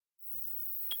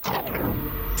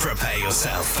Prepare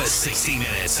yourself for 60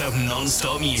 minutes of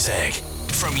non-stop music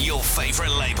from your favorite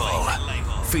label,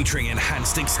 featuring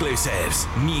enhanced exclusives,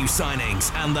 new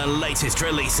signings, and the latest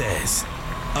releases,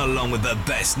 along with the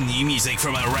best new music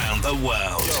from around the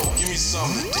world. Yo, give me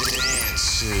something to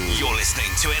dance to. You're listening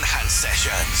to Enhanced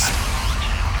Sessions.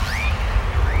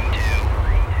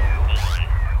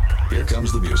 Here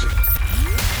comes the music.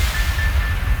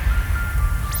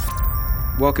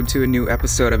 Welcome to a new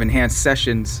episode of Enhanced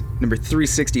Sessions, number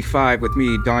 365 with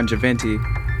me, Don Javenti.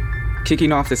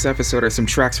 Kicking off this episode are some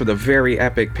tracks for the very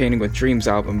epic Painting with Dreams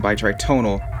album by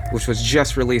Tritonal, which was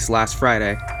just released last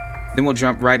Friday. Then we'll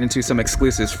jump right into some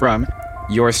exclusives from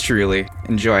yours truly.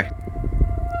 Enjoy.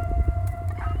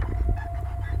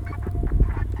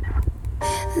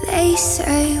 They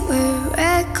say we're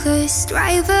reckless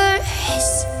drivers,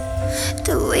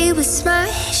 that we would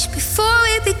smash before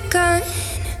we begun.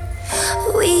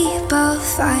 We both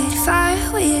fight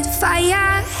fire with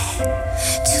fire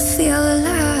to feel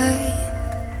alive.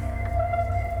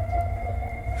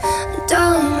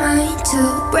 Don't mind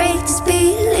to break the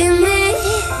speed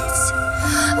limits.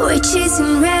 We're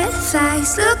chasing red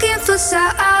flags, looking for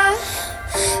some.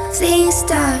 Things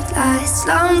that last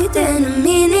longer than a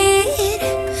minute,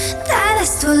 that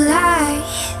lasts to a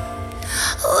life.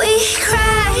 We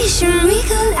crash and we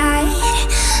collide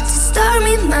to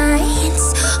stormy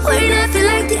minds. We're nothing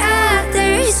like the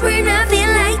others, we're nothing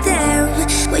like them.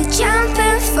 We jump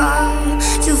and fall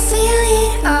to feel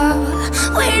it all.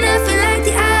 We're nothing like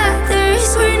the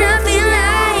others, we're nothing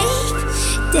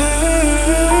like them.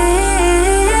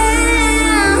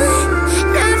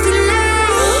 Nothing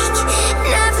like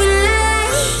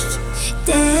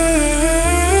them.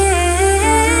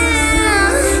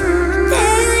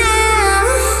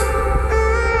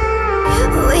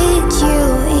 With you,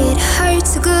 it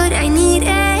hurts so good, I need it.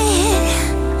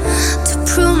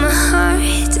 Prove my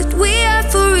heart that we are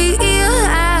for real.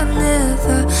 I've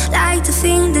never liked a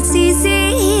thing that's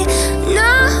easy.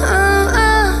 No,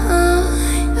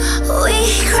 we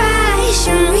crash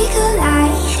and we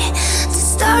collide to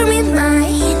stormy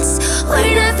minds.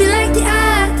 We're nothing like the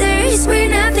others, we're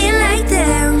nothing like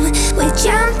them. We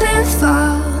jump and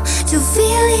fall to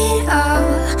feel it all.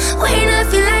 We're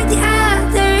nothing like the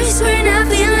others, we're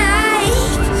nothing like them.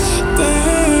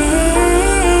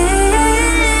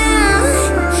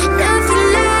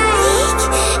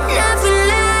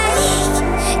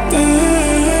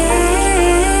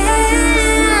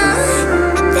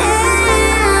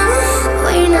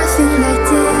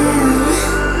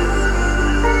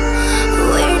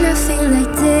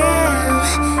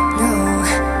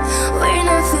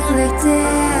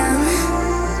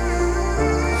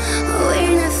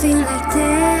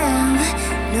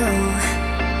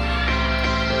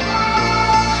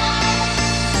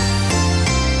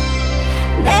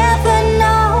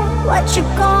 What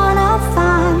you're gonna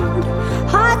find.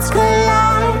 Hearts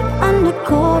collide under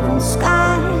cold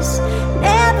skies.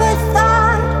 Never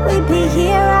thought we'd be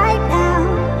here right now,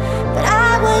 but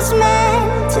I was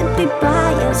meant to be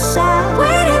by your side.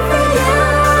 Waiting for you,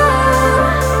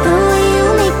 the way you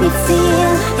make me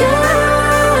feel. You,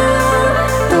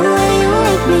 the way you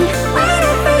make me.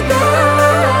 Waiting for you,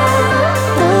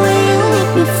 the way you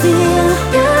make me feel.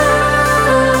 You,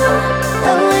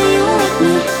 the way you make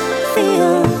me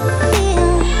feel.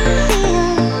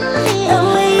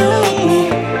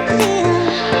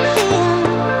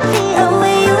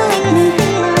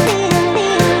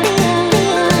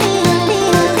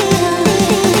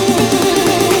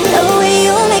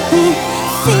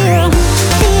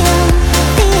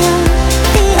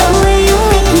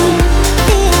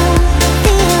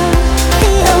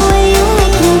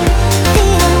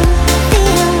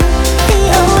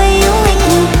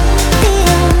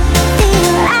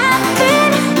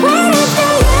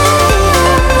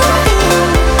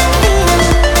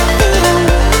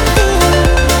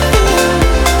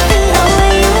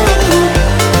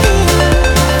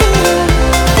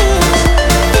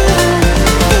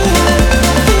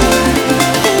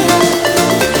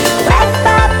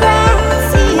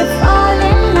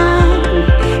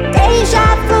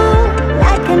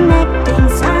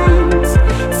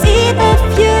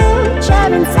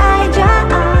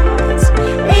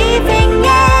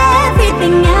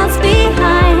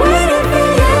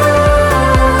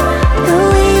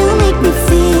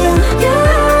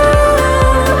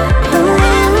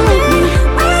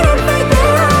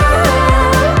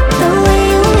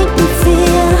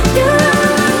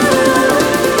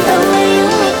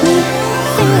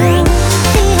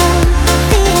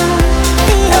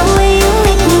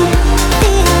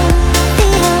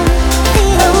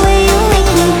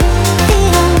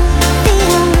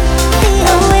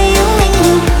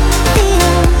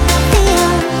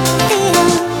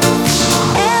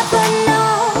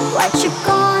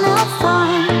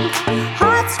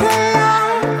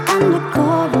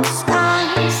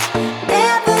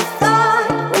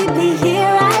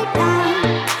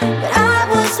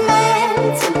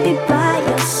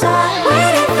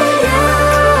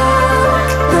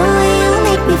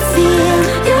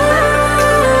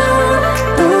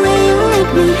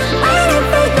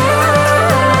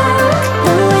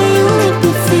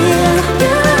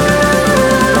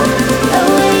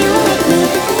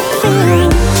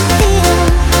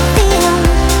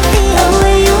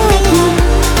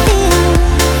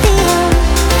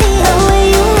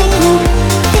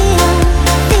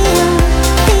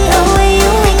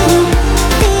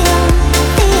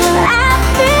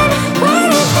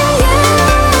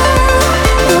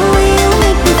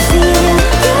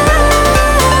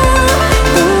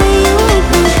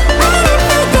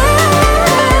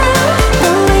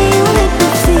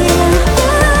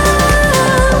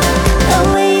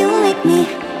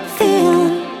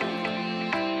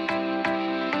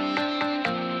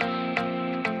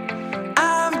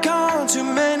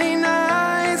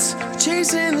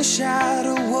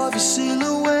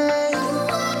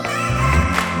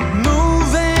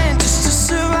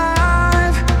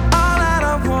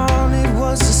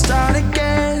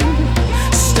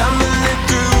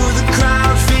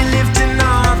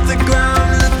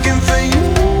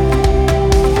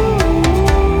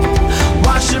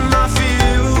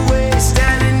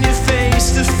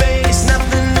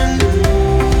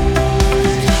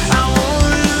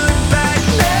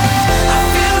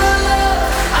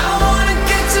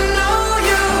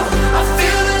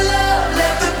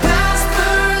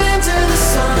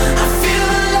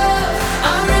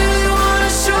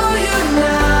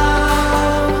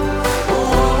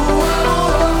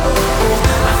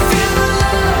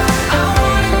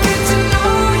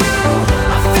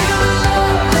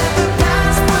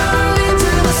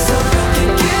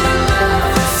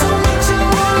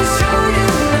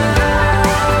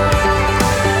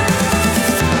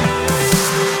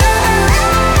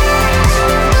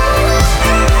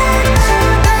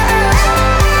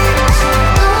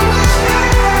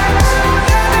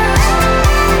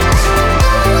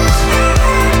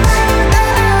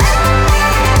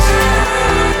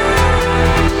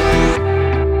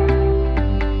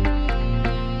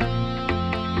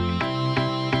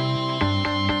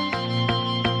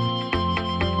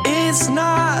 It's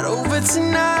not over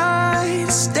tonight.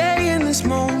 Stay in this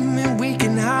moment, we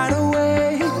can hide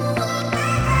away.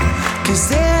 'Cause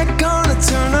they're gonna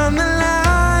turn on the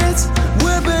lights.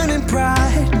 We're burning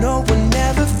bright, no one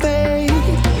never fade.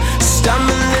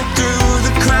 Stumbling through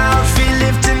the crowd, feet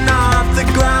lifting off the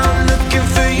ground, looking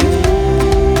for you.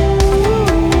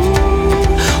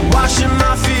 Washing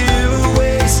my fear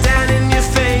away, standing you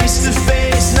face to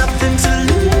face, nothing to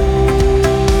lose.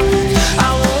 I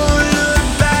won't look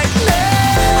back now.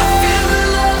 I feel the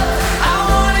love, I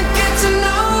wanna get to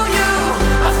know you.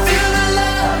 I feel the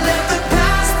love, let the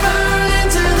past burn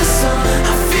into the sun.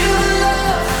 I feel the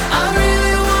love, I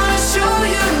really wanna show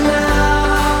you now.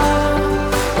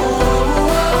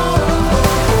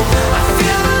 I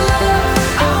feel the love,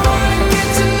 I wanna get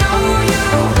to know you.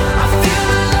 I feel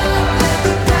the love, let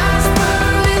the past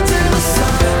burn into the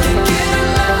sun. Can't get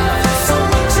enough, so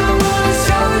much I wanna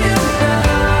show you now.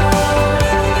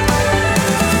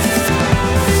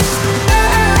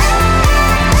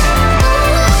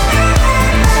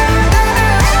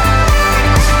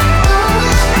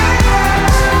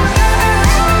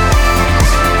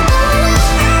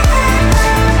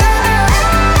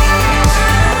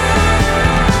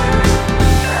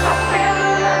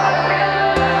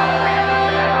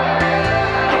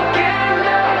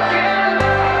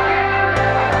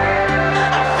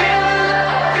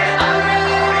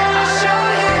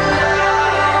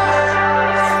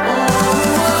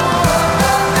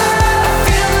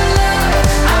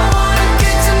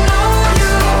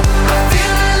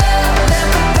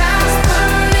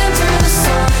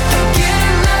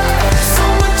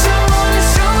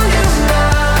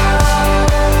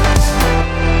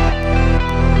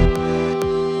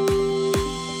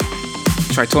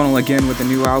 Tritonal again with a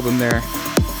new album there.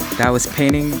 That was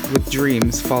Painting with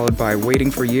Dreams, followed by Waiting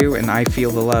for You and I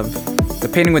Feel the Love. The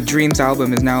Painting with Dreams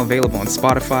album is now available on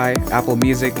Spotify, Apple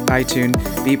Music, iTunes,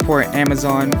 Beatport,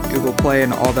 Amazon, Google Play,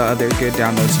 and all the other good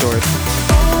download stores.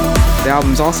 The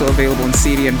album's also available in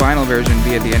CD and vinyl version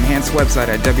via the Enhanced website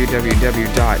at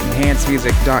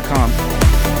www.enhancedmusic.com.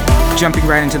 Jumping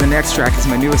right into the next track is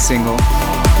my newest single,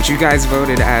 which you guys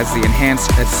voted as the Enhanced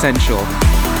Essential.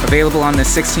 Available on the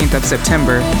 16th of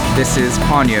September, this is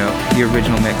Ponyo, the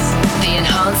original mix. The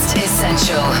Enhanced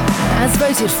Essential, as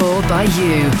voted for by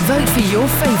you. Vote for your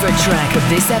favorite track of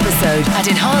this episode at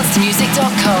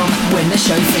enhancedmusic.com when the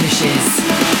show finishes.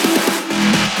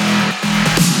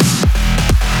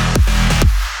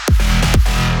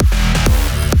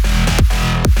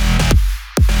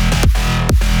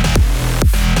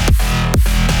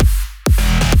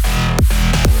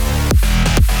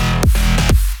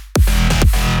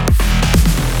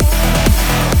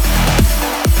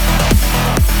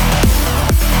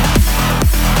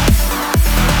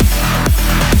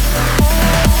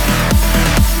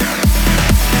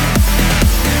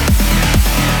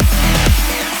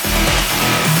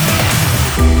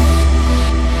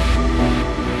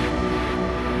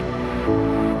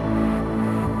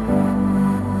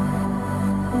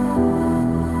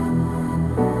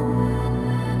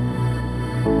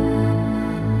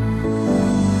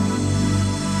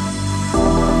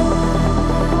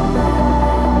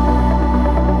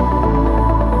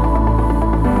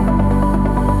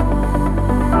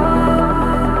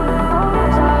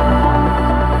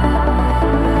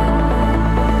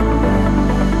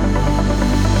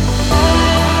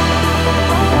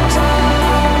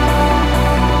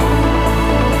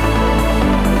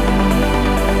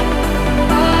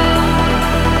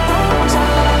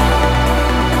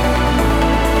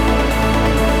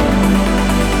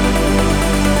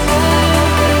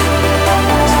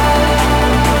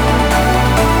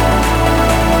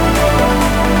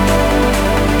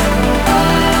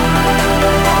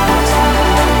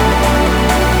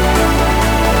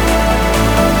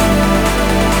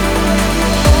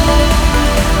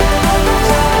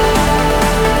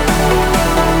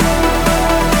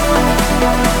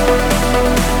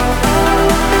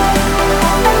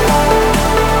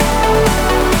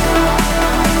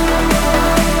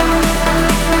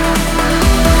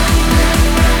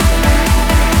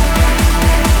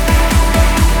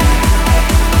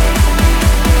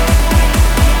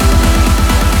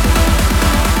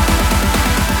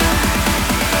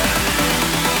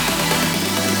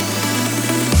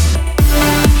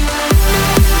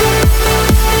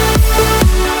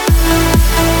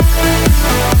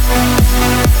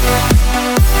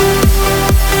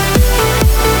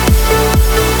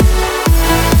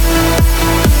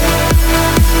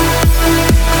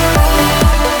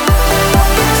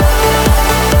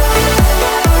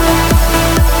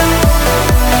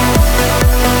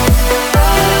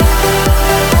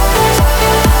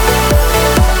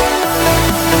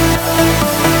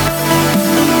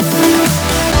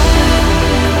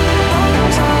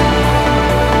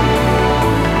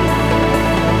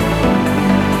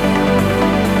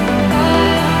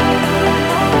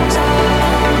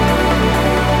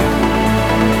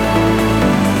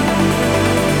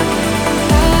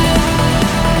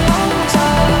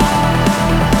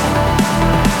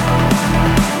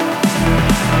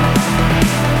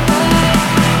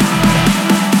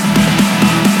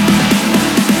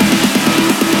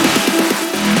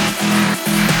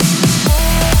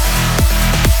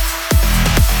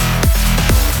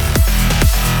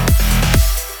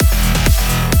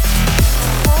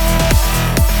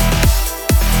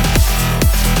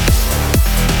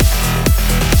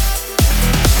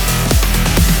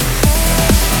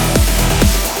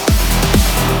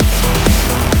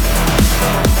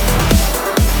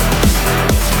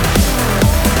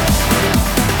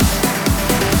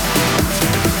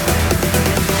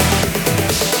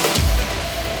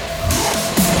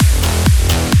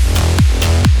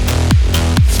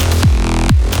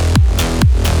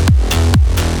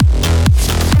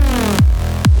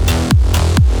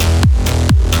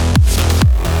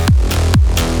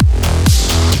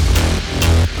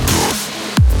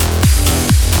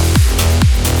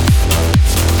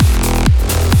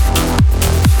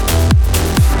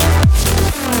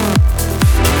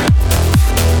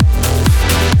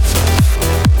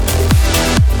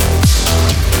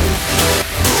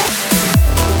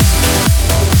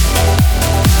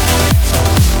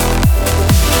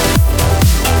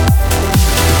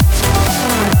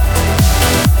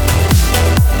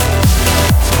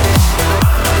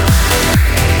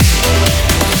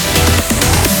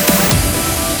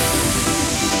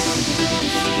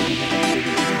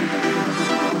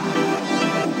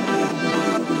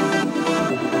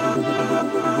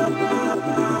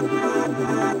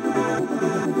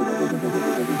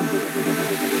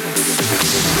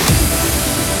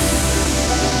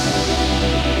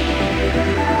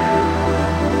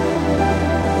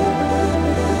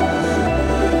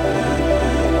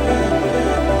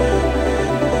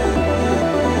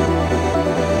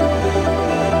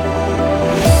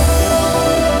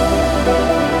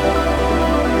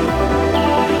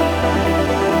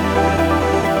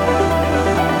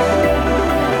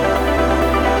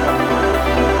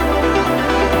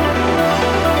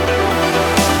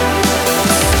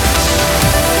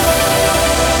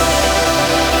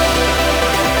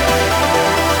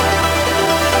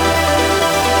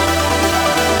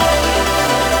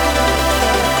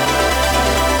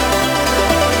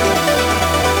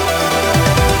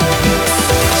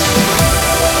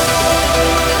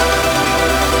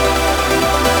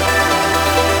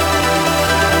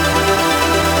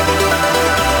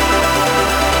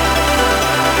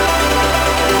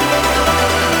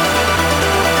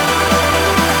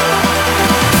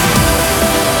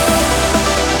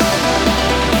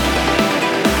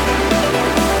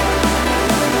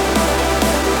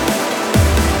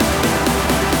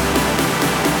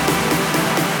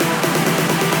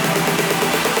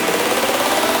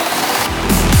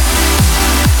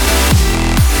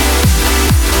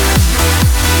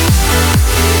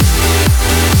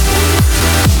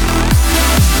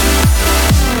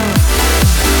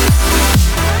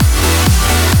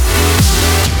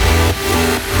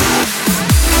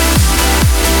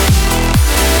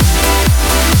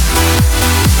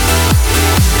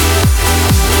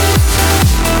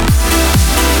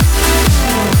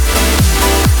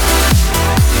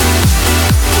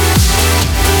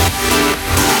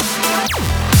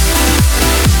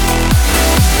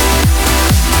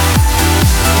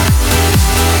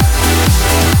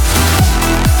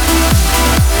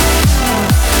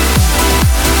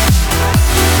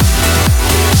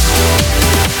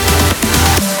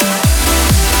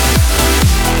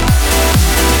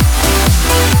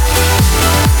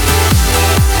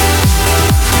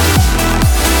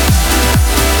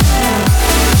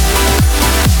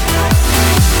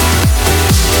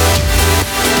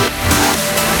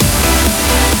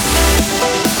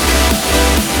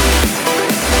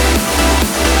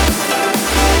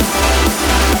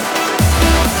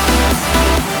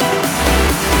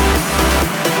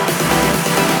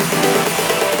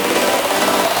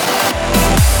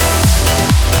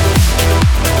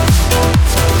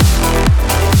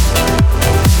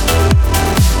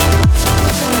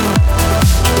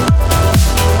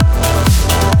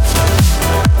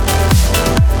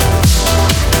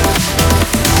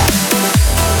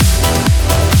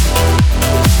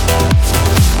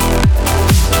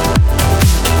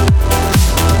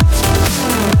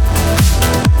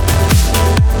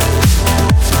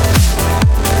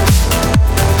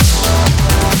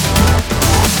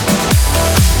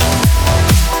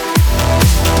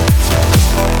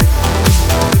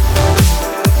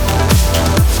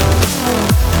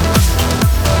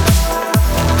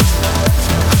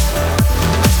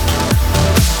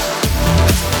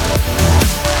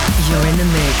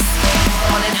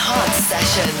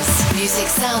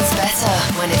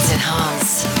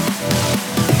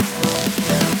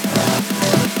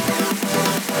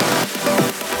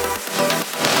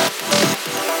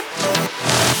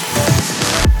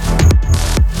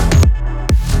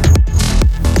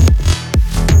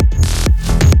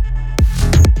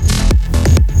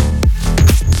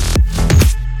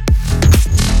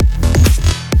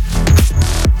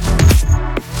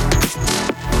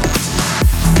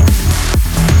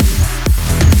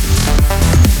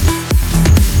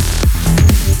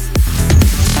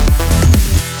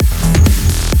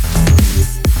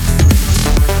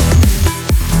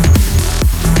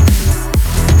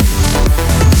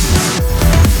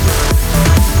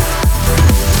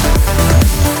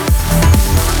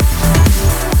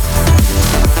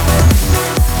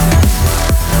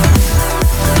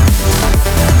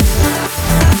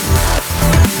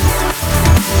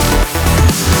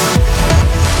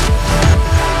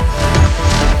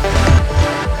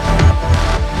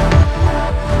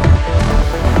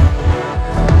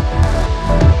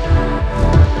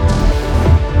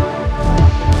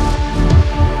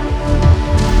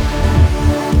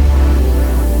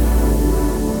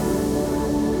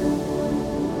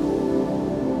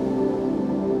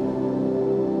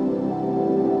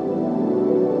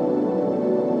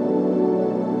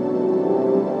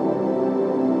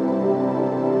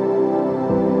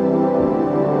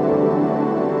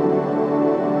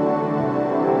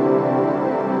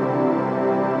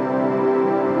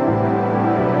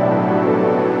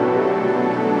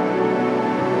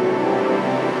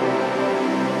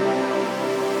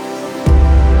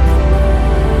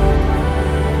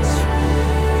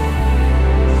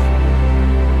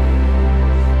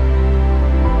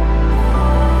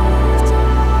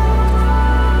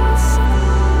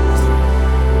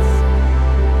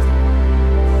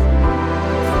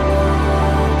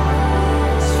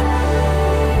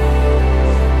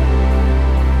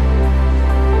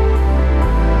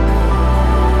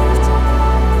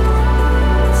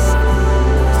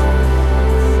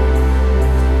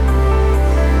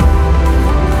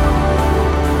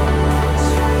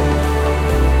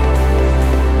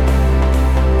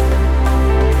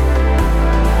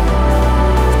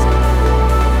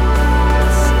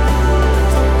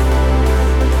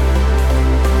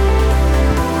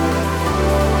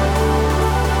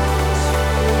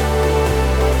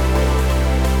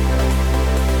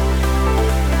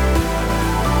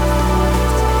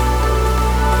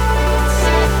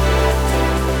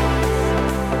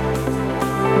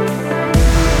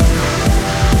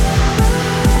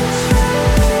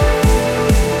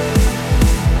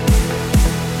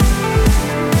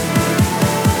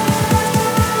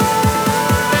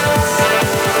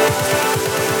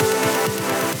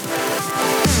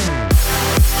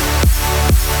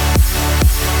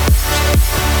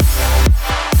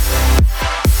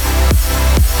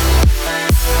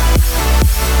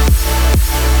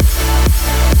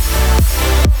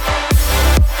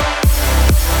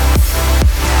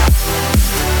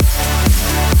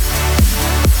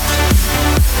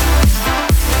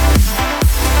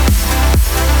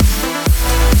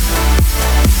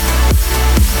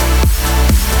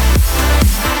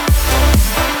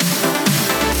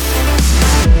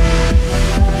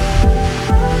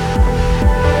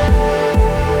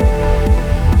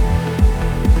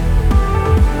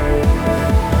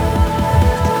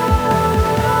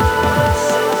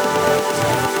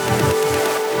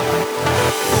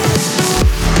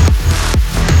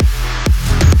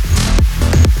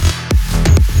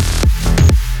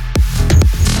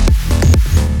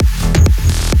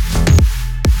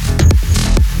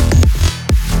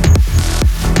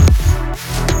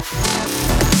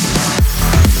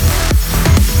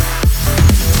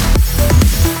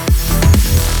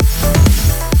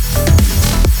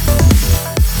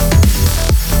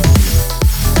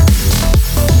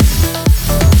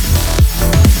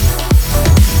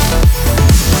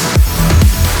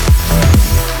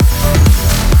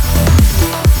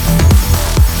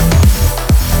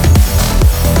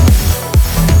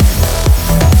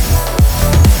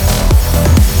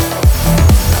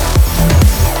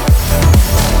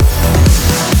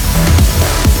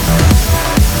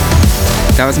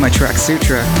 That was my track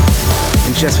Sutra.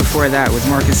 And just before that was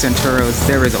Marcus Santuro's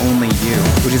There Is Only You,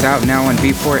 which is out now on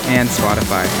Beatport and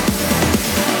Spotify.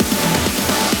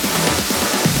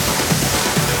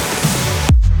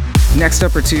 Next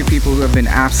up are two people who have been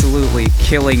absolutely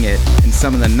killing it and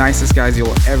some of the nicest guys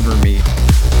you'll ever meet.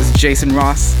 This is Jason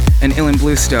Ross and Ilan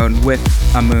Bluestone with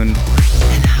Amun.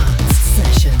 Enhanced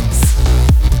Sessions.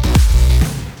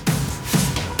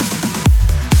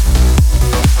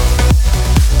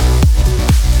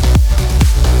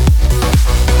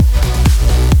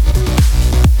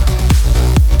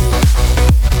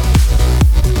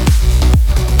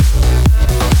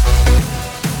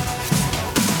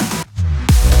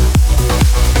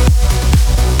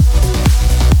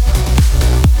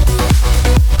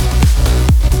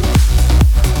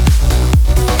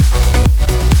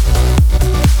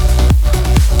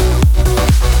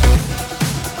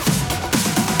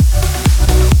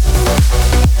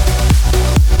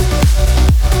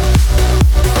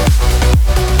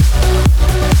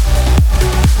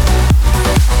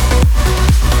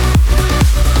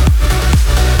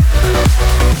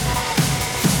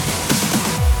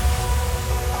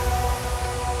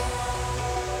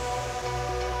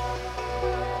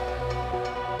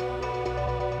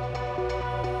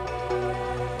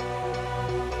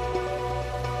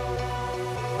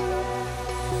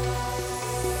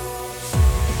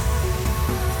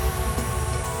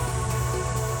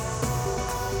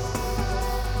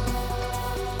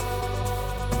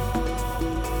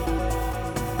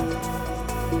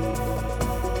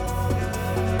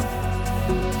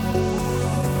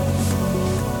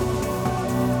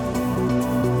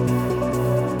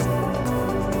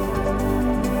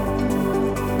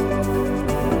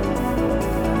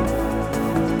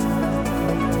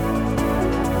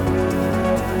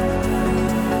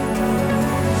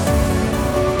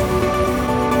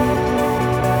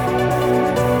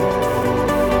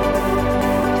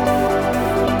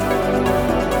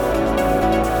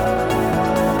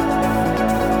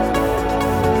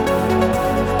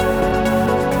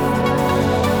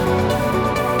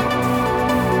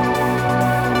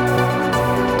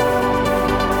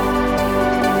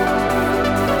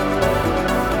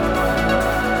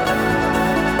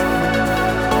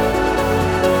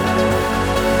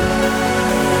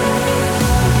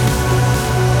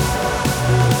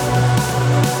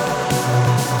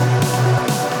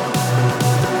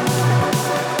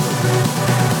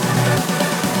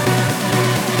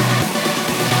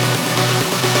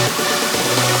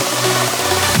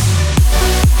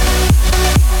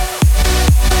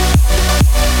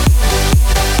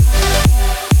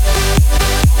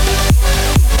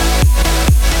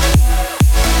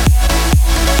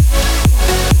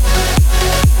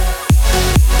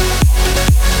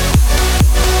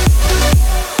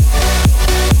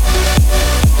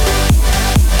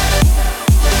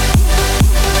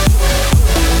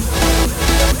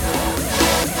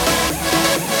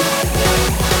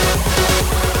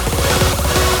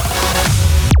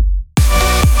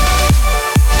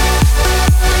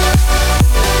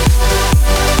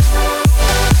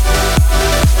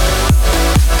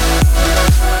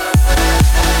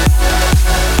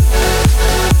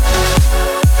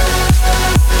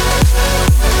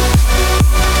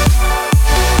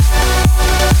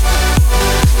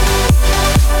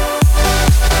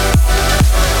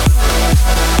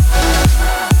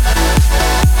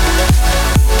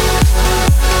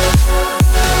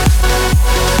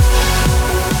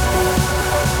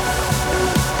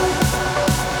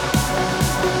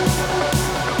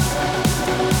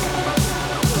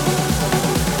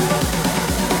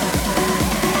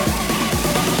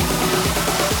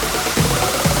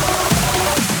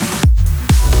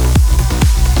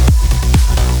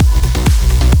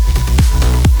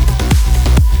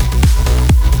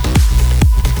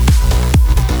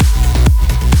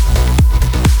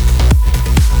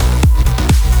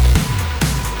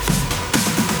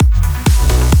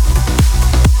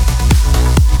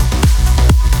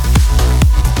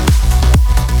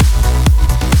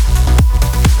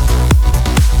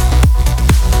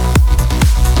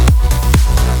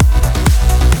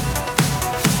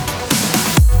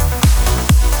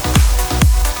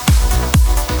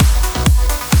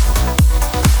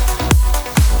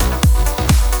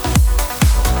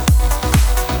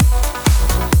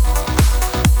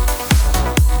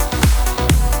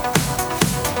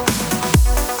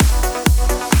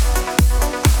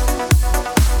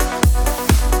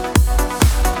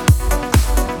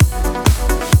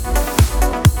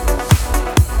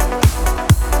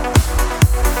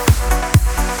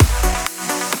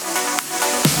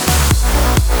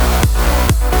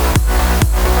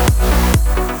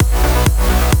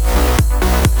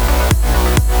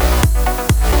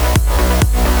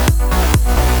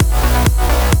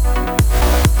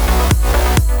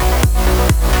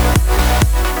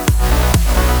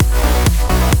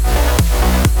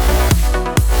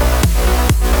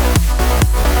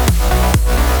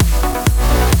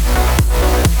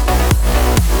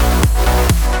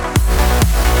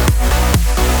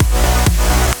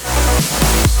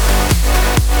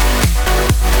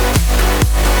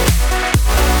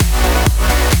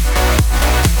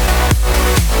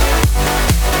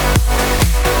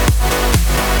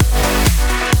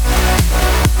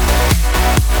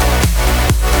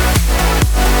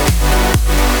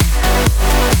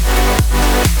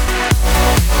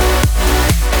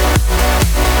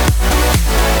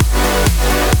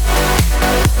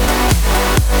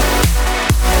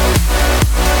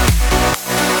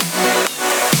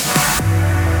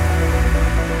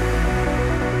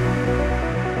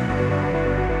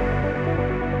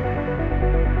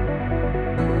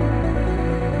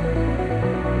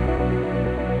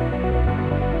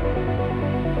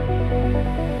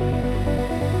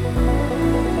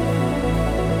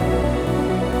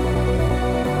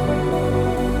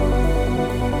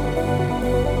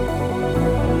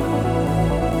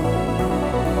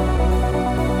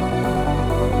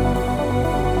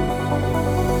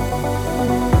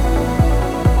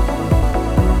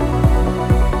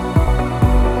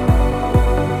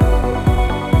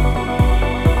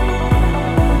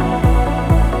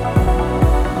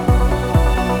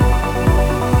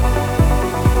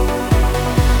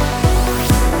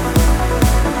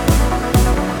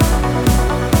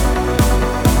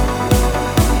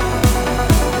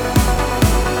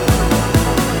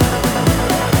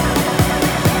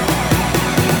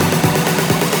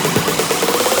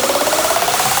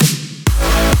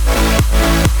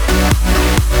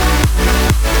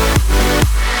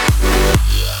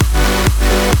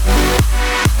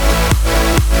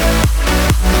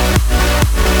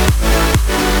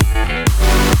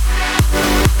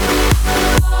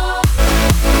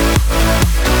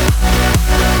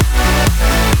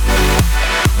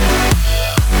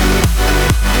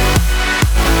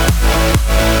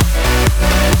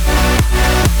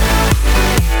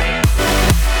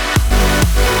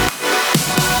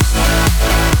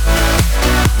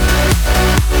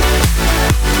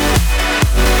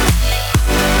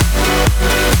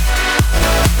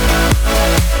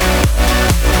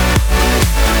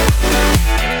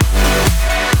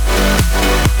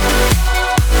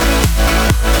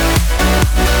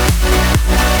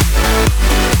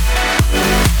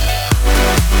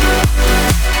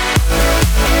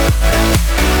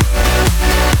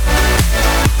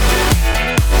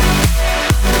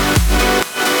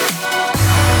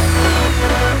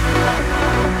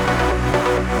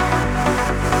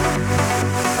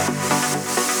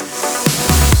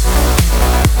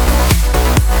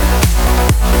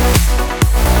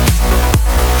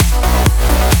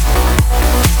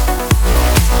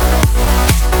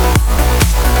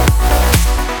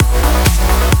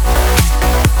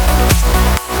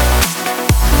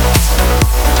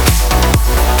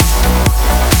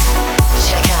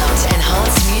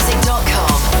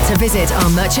 Visit our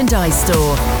merchandise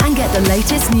store and get the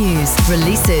latest news,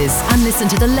 releases, and listen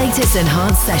to the latest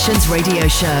Enhanced Sessions radio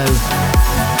show.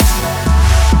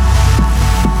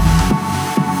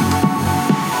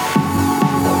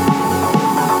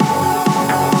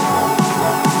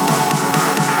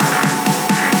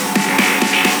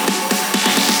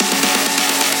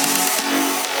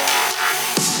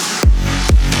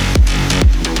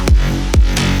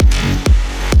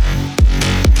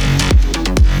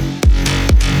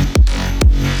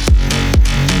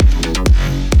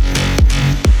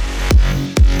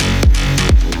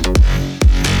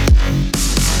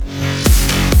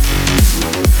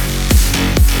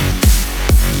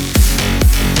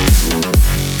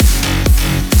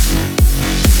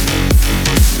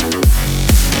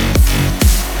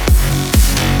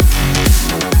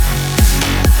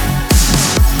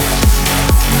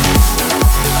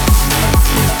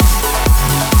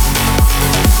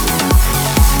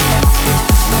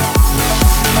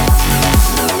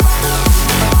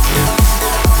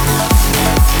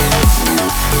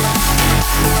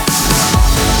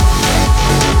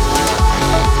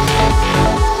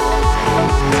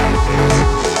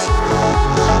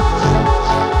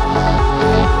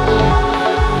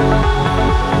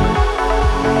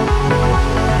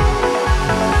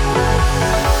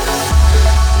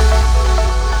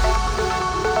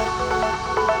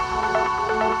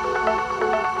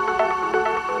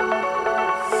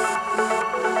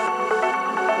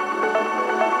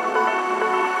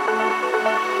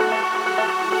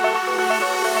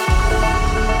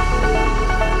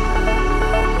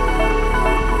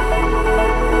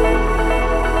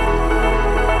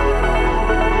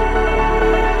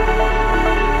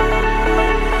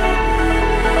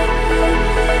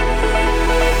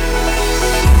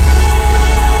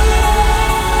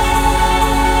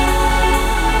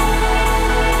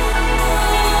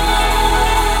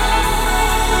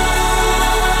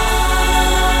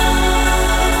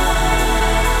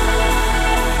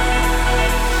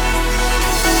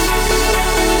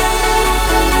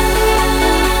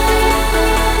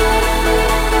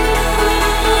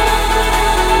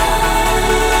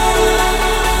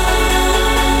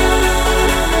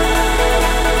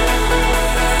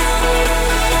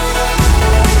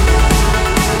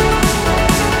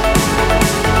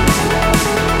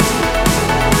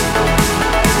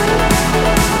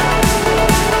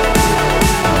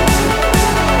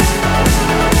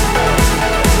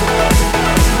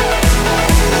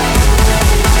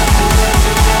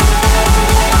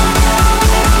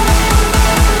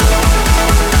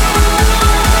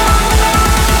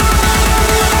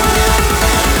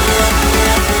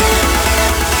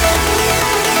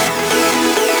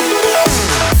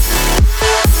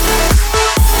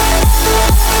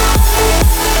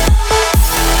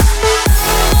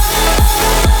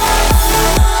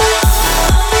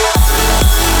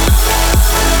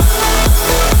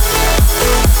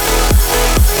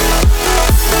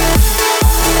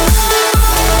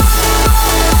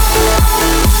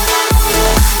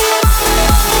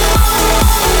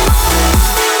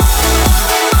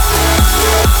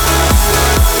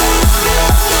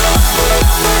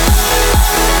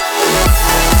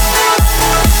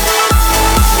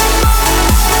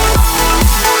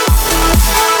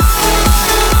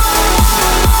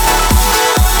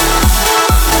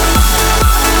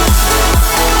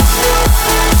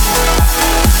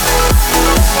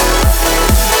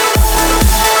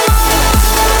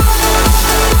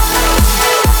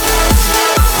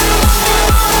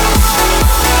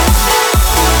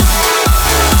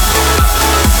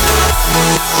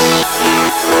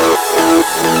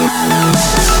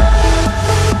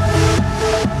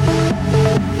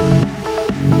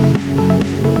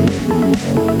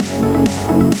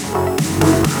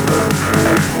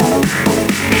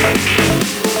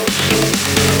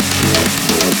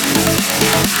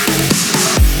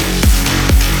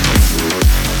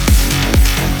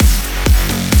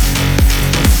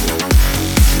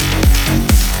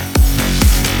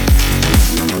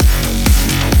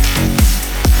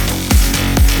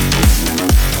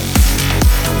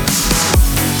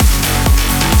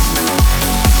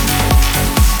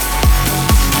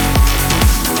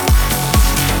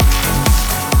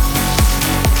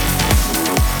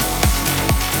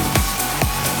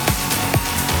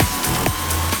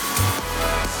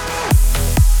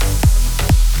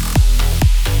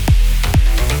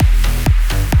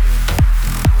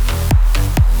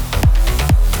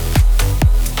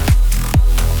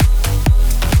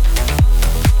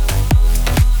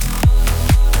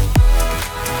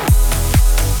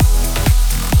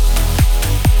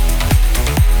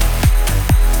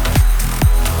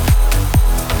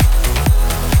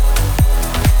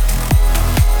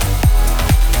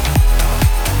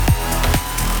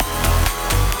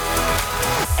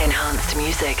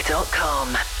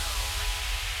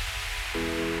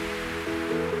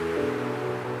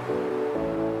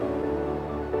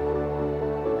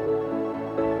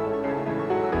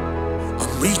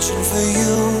 reaching for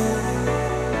you.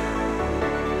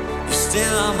 You're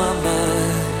still on my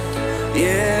mind,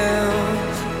 yeah.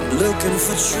 I'm looking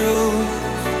for truth,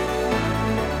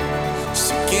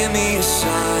 so give me a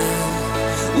sign.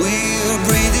 We're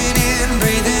breathing in,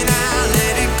 breathing out,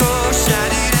 let it go,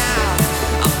 shout it out.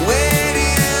 I'm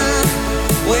waiting,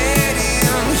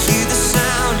 waiting, hear the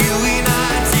sound. You and I,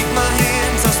 take my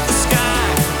hand, touch the sky.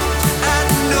 I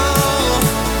know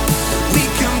we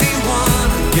can be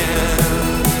one again.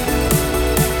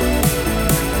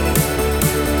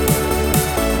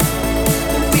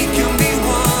 We can be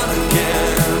one again.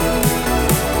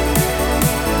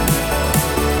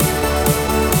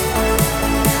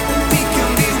 We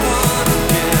can be one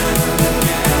again,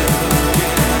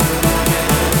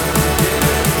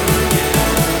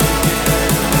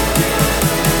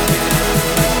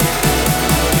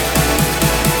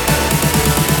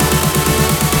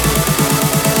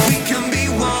 we can be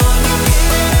one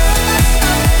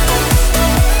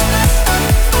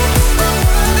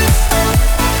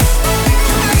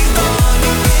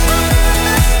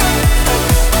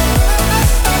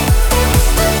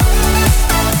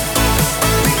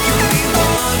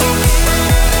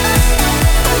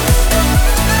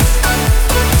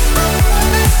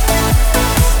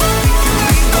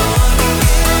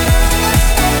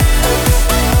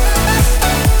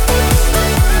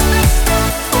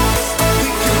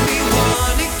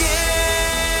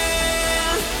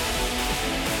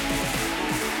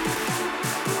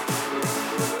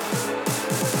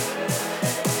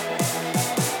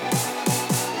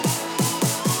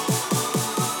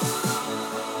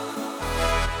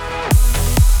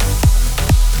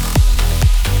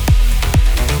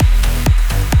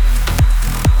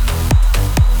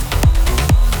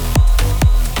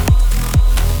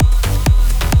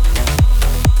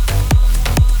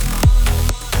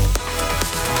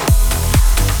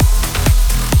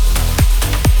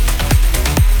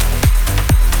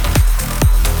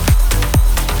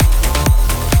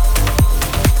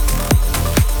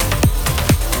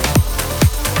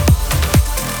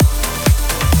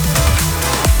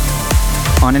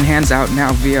On and Hands out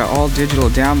now via all digital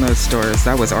download stores.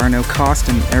 That was Arno Cost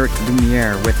and Eric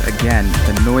Lumiere with Again,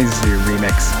 the Noisy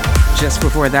remix. Just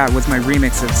before that was my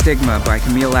remix of Stigma by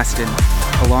Camille Eston,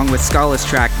 along with Scala's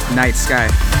track Night Sky.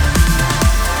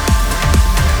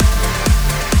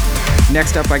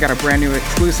 Next up, I got a brand new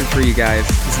exclusive for you guys.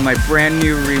 This is my brand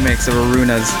new remix of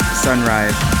Aruna's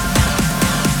Sunrise.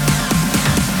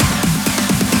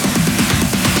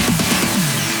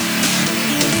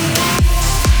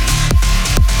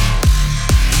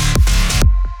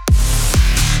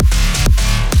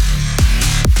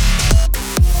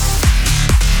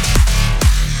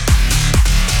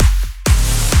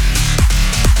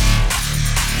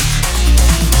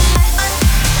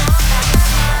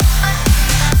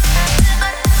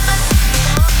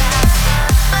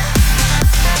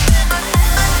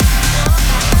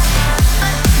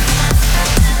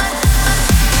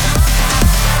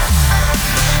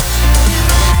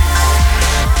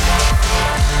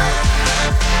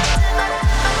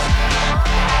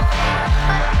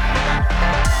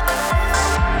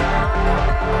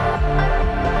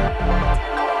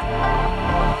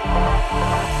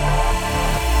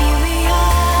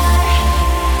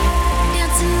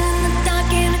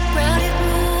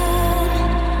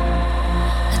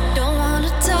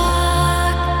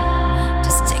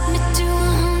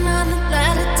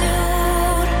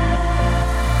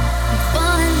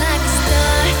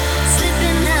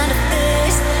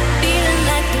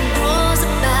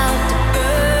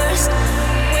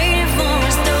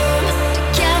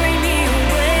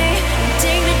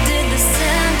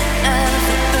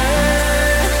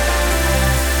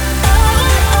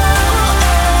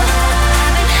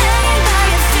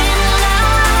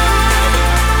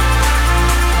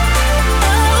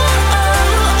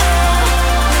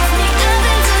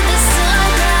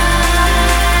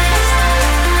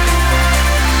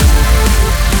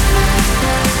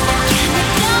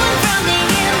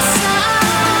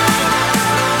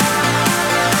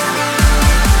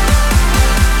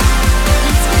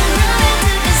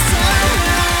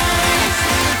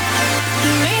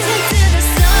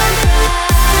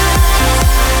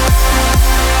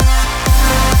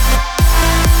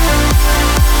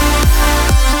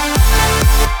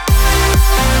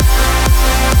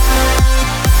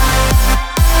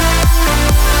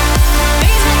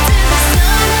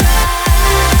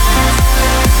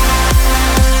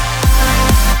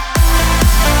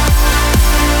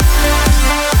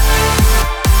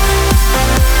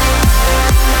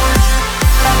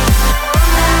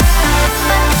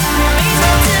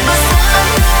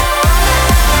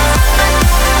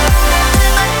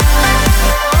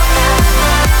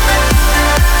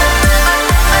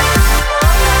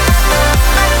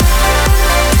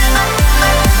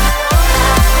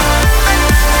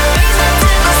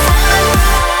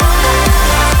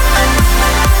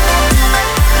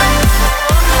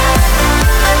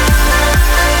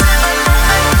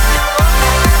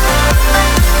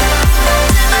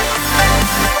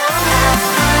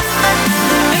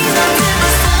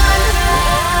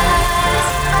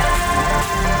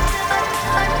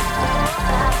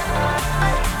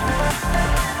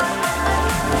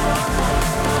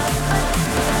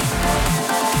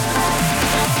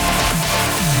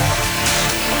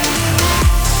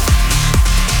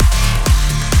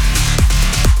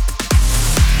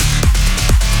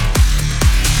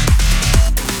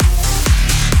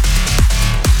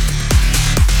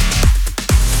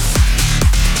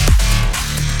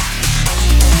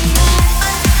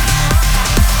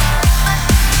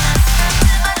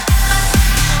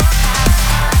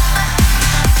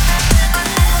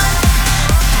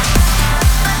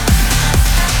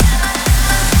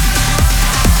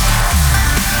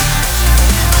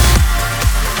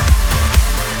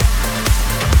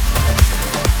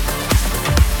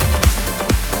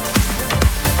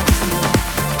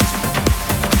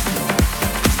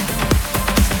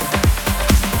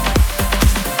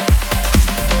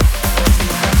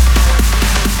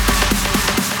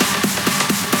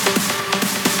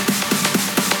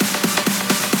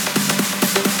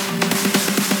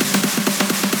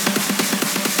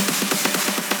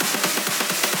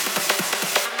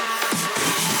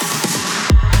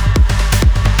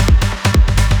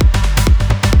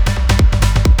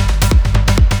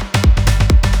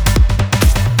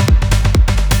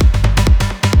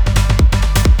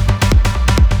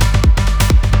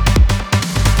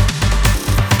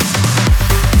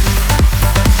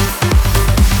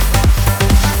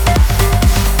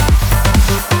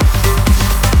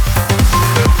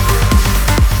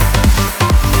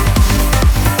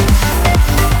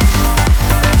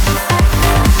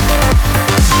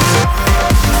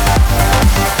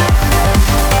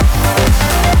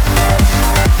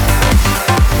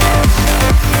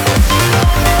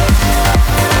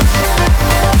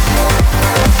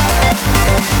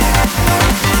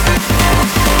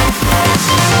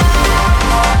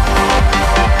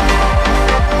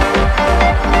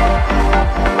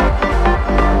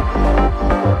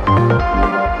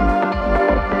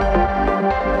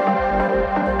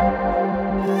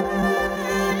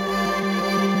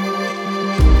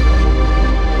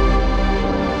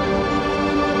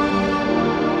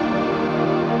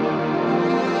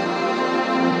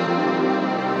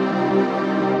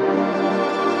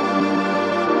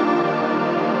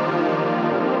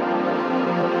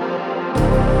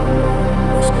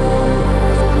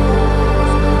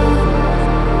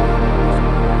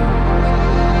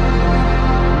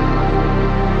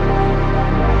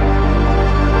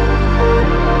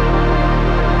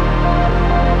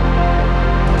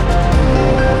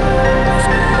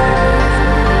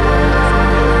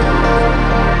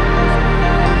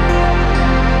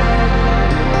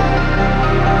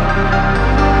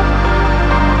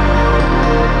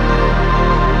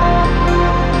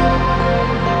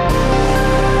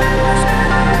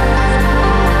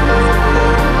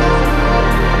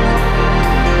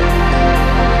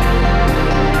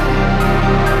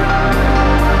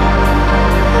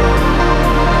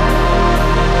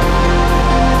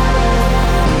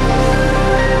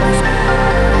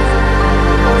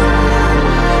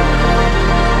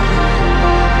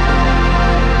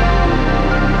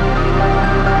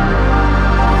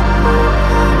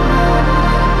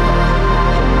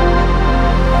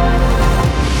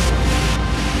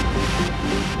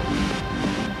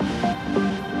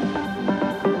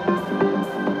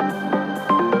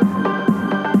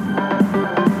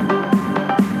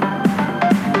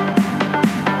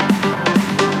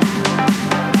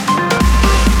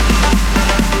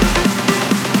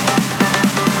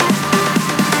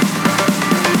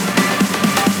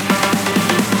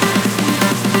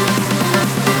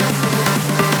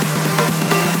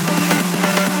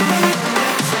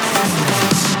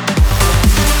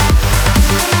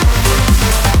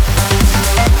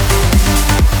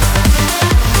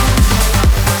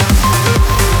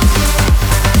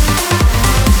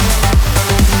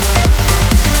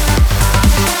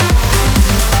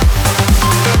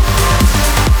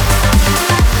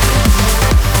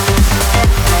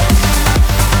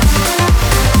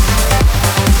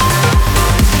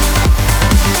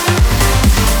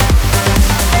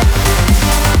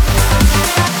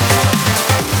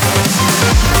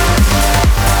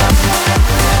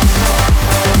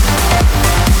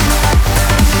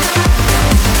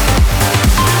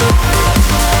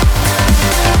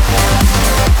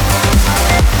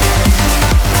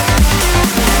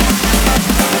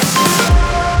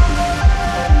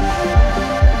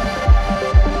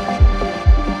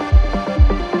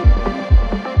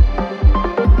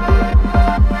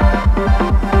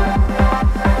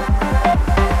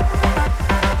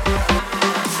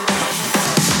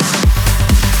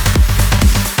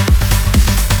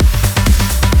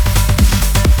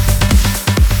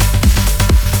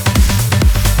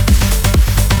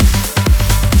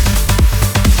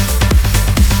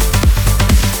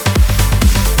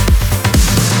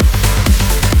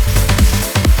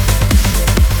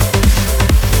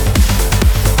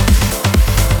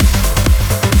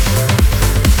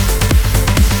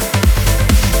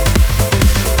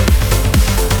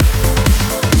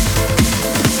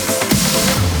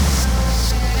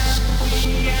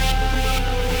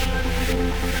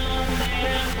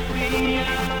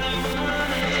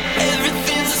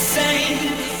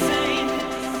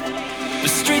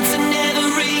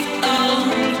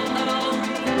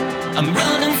 I'm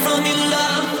running from your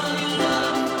love.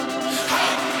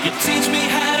 You teach me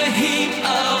how to heat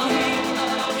up.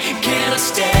 Can I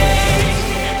stay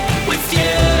with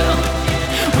you?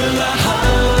 Will I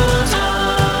hold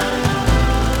on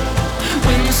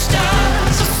when the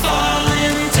stars are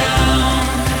falling down?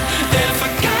 They're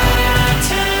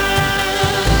forgotten.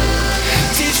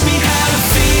 Teach me how to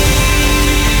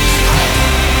feel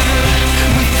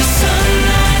with the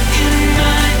sunlight in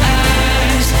my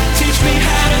eyes. Teach me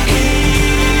how to eat.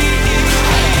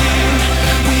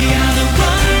 We are the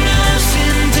wonders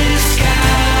in disguise.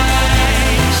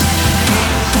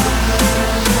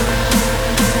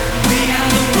 We are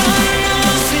the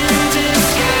wonders in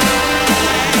disguise.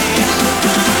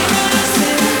 Wonders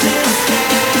in disguise.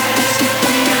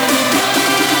 We are the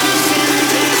wonders in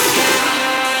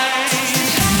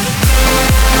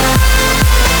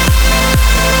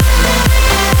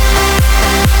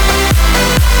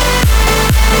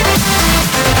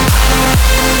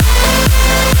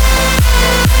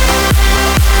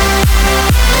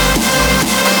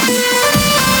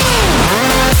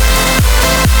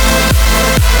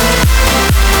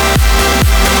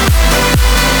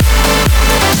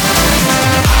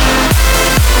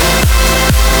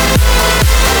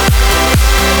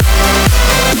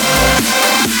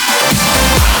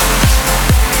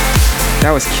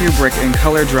That was Kubrick and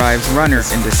Color Drive's Runner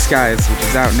in Disguise, which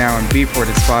is out now on Beatport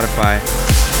and Spotify.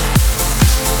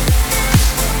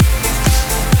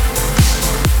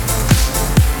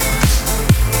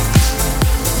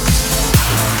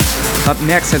 Up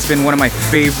next has been one of my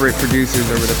favorite producers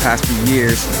over the past few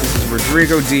years. This is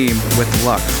Rodrigo Deem with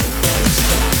Lux.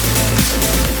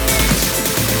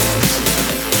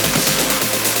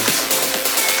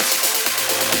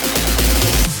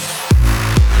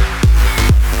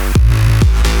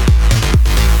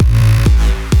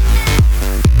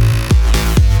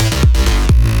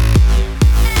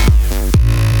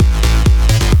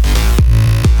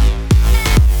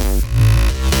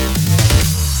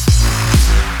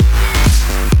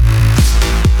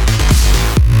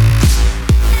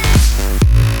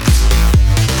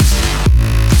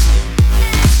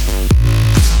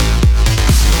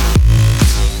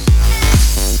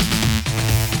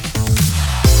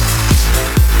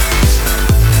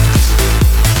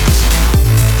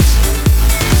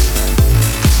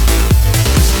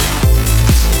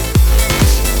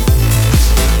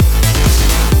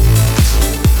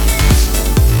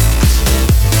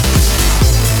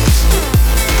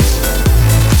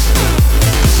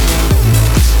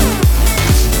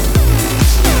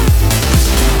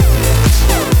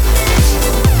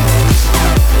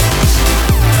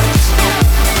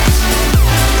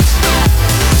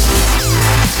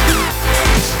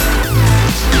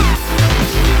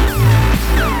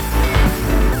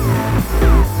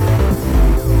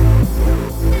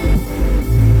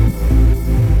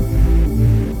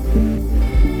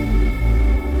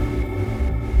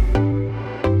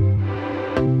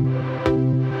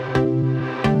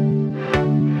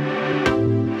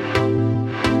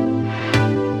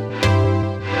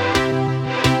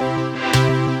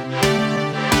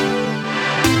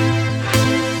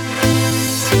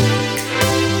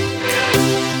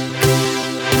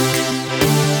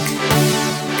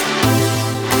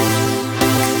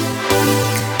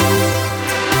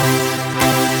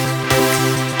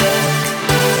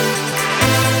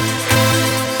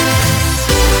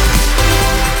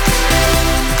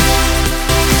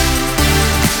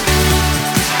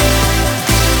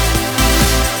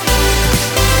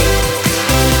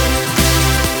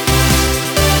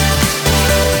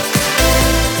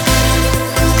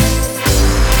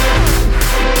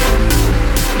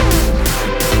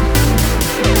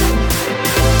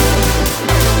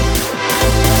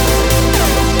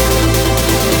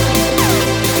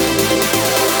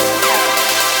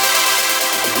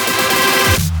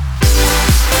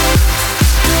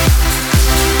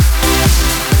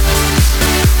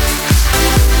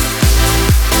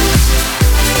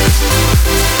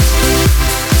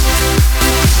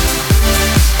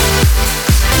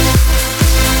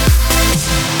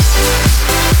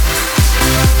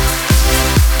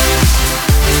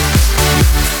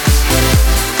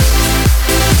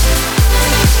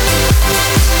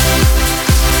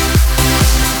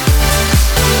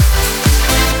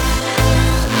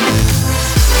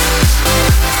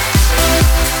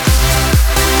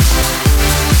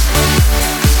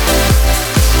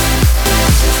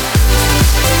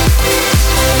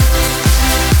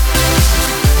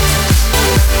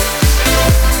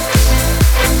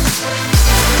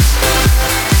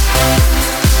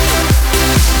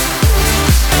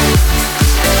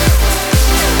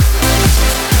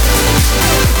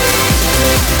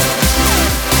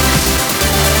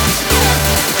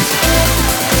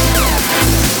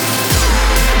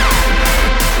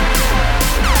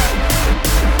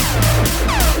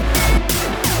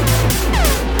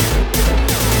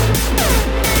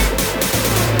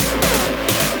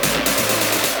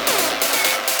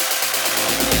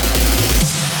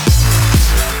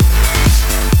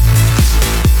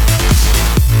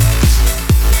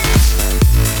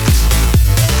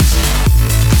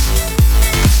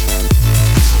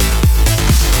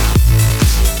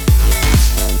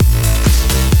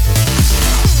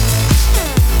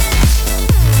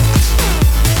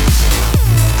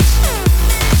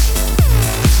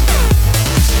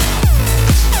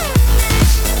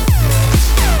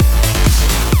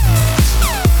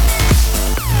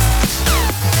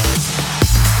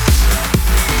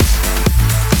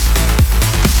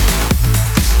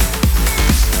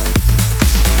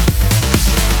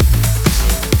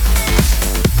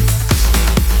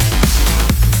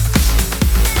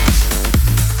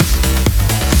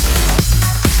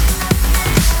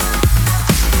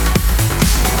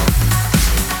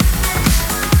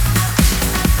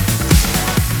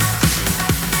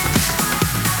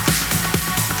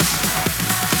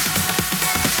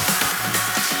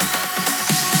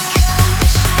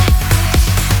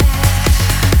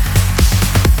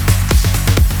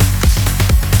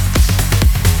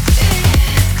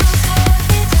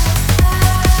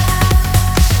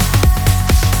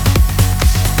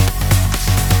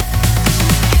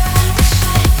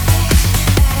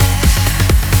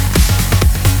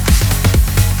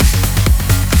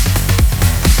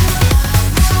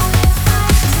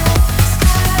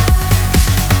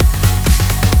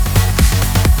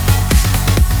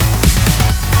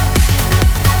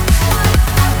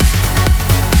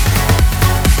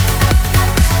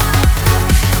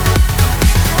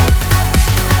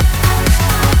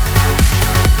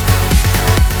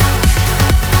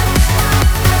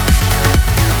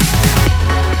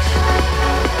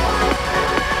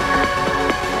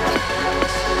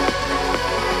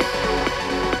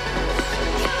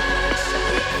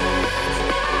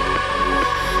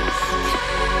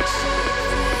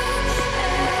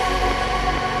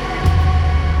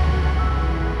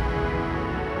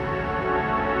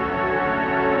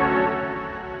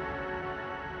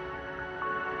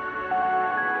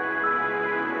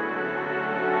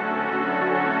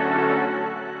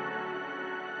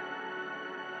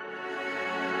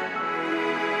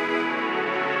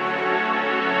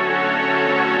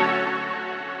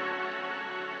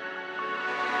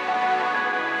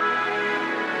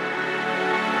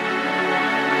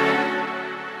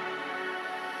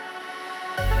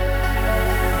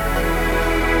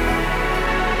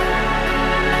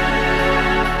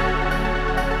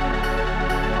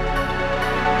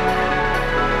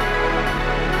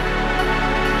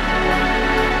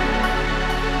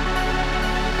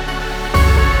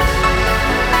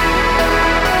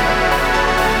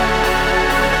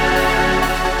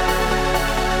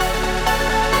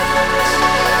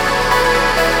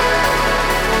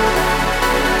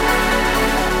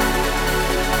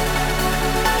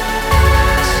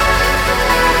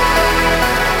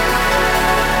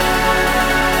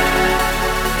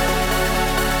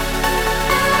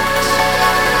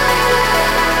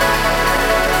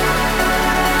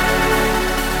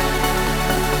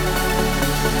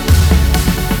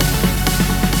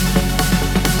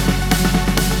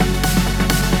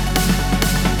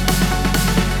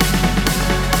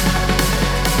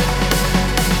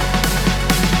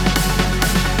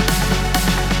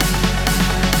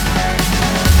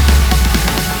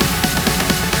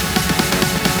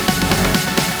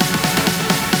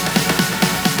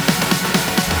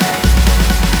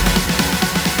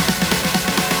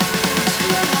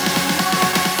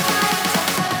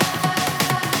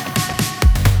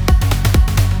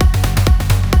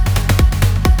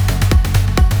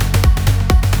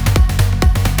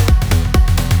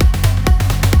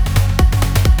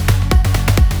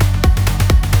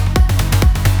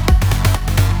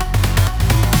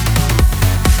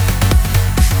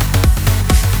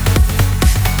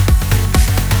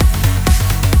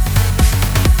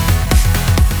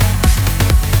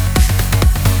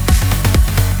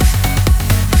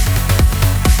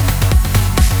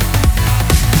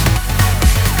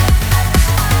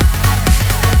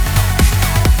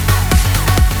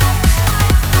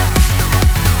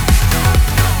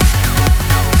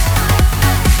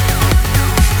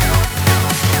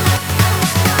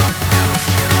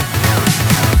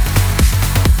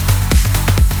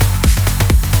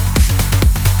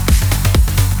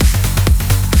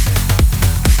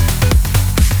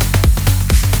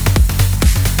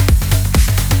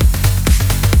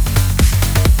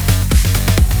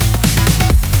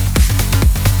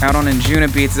 Out on Injuna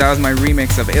Beats, that was my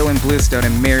remix of Ill and Bluestone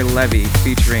and Mayor Levy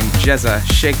featuring Jezza,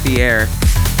 Shake the Air.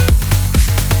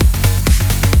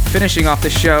 Finishing off the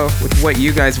show with what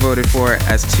you guys voted for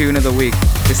as Tune of the Week.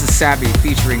 This is Savvy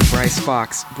featuring Bryce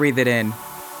Fox, Breathe It In.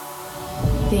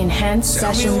 The Enhanced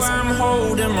Sessions. Where I'm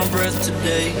holding my breath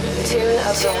today. Tune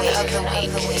of the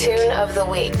Week. Tune of the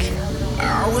Week.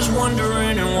 I was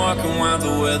wandering and walking while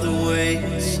the weather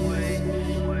waits.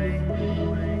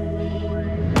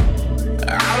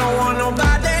 I don't want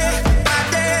nobody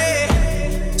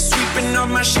sweeping up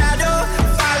my shadow.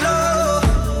 Follow,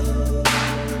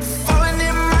 falling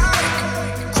in my,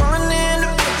 crawling in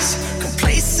the pits,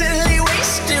 complacently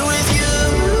wasted with you.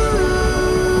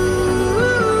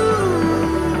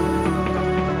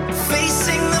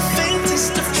 Facing the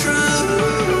faintest of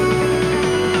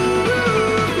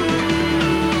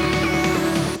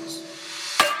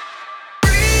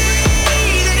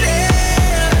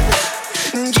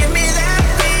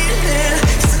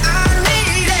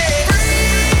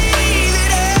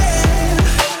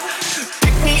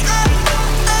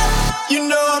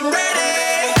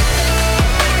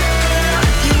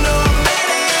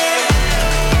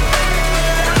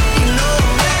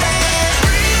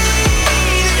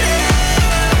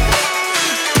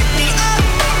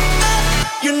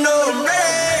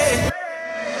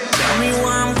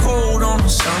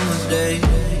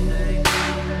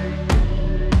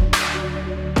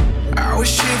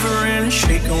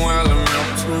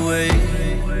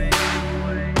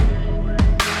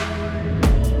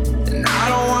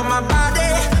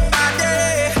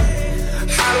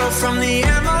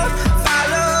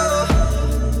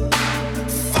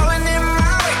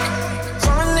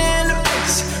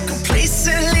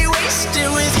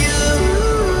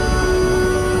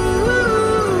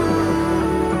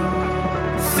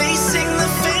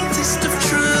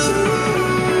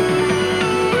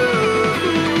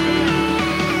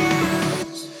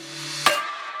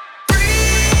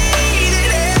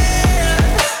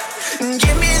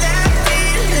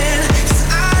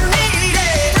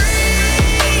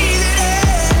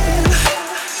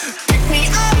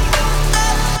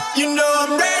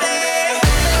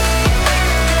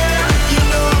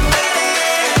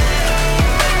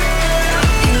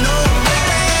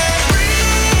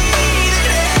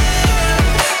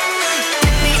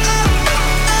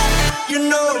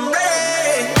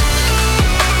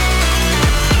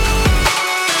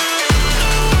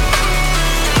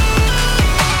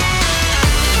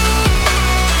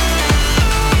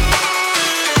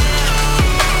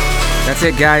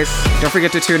That's it, guys. Don't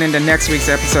forget to tune in to next week's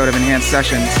episode of Enhanced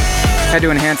Sessions. Head to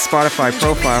Enhanced Spotify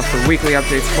profile for weekly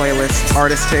updates, playlists,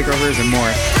 artist takeovers, and more.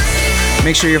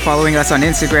 Make sure you're following us on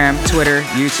Instagram, Twitter,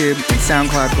 YouTube, and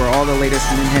SoundCloud for all the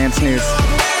latest Enhanced news.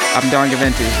 I'm Don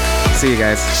Gaventi. See you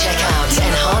guys. Check out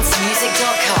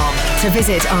enhancedmusic.com to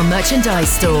visit our merchandise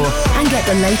store and get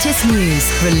the latest news,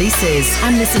 releases,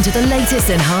 and listen to the latest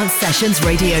Enhanced Sessions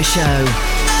radio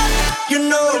show.